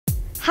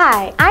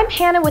Hi, I'm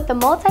Hannah with the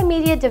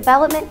Multimedia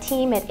Development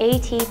Team at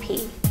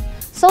ATP.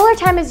 Solar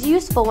time is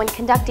useful when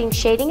conducting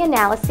shading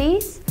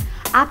analyses,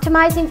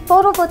 optimizing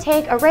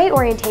photovoltaic array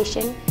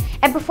orientation,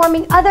 and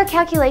performing other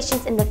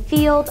calculations in the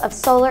field of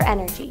solar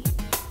energy.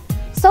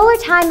 Solar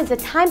time is a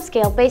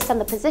timescale based on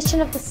the position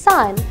of the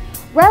sun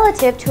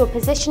relative to a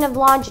position of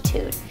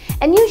longitude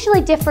and usually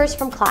differs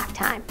from clock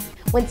time.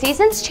 When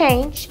seasons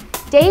change,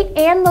 date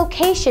and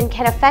location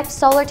can affect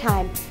solar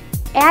time,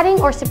 adding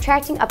or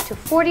subtracting up to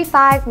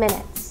 45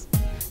 minutes.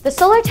 The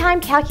Solar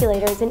Time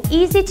Calculator is an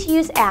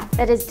easy-to-use app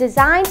that is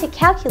designed to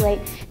calculate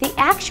the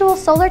actual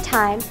solar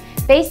time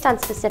based on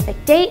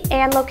specific date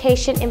and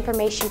location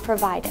information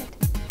provided.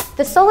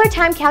 The Solar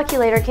Time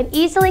Calculator can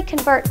easily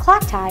convert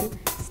clock time,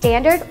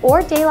 standard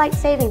or daylight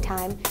saving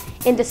time,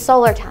 into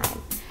solar time,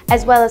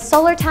 as well as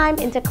solar time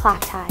into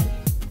clock time.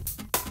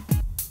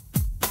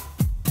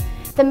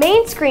 The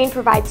main screen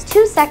provides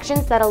two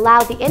sections that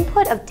allow the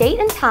input of date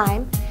and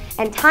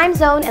time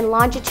zone and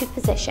longitude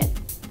position.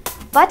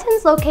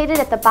 Buttons located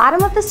at the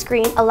bottom of the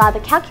screen allow the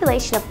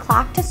calculation of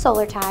clock to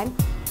solar time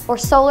or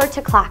solar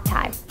to clock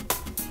time.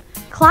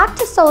 Clock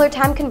to solar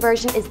time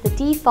conversion is the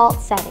default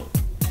setting.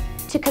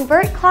 To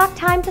convert clock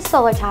time to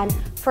solar time,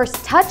 first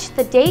touch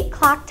the Date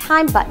Clock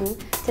Time button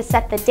to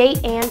set the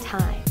date and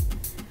time.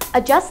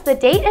 Adjust the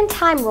date and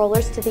time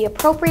rollers to the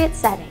appropriate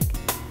setting.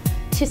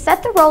 To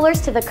set the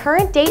rollers to the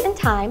current date and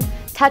time,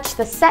 touch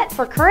the Set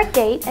for Current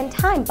Date and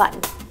Time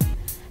button.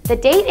 The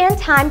date and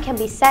time can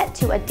be set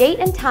to a date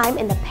and time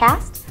in the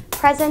past,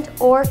 present,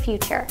 or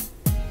future.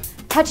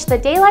 Touch the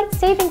Daylight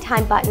Saving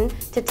Time button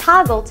to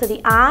toggle to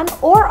the on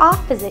or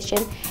off position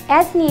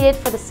as needed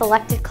for the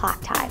selected clock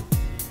time.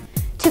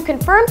 To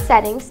confirm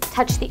settings,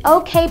 touch the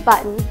OK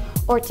button,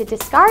 or to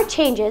discard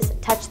changes,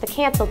 touch the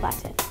Cancel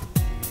button.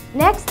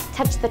 Next,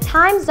 touch the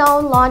Time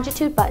Zone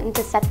Longitude button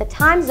to set the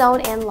time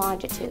zone and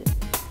longitude.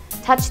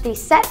 Touch the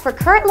Set for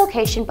Current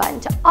Location button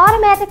to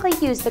automatically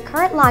use the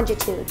current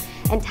longitude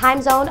and time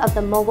zone of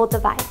the mobile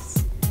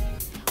device.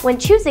 When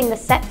choosing the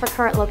Set for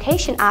Current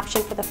Location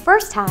option for the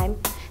first time,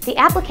 the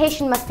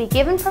application must be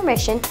given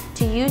permission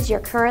to use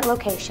your current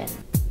location.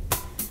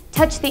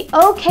 Touch the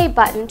OK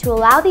button to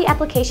allow the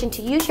application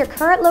to use your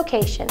current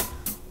location,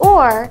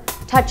 or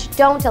touch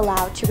Don't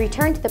Allow to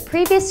return to the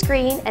previous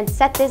screen and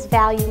set this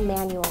value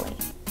manually.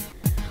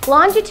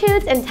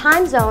 Longitudes and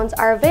time zones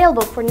are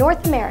available for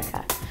North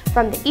America,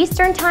 from the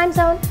Eastern Time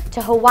Zone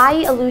to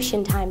Hawaii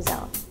Aleutian Time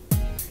Zone.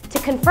 To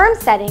confirm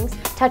settings,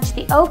 touch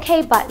the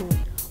OK button,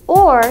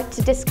 or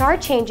to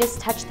discard changes,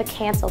 touch the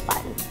Cancel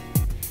button.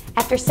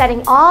 After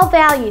setting all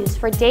values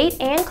for date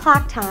and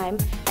clock time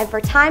and for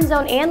time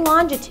zone and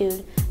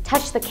longitude,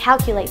 touch the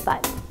Calculate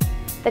button.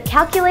 The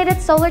calculated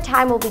solar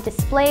time will be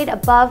displayed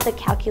above the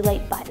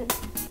Calculate button.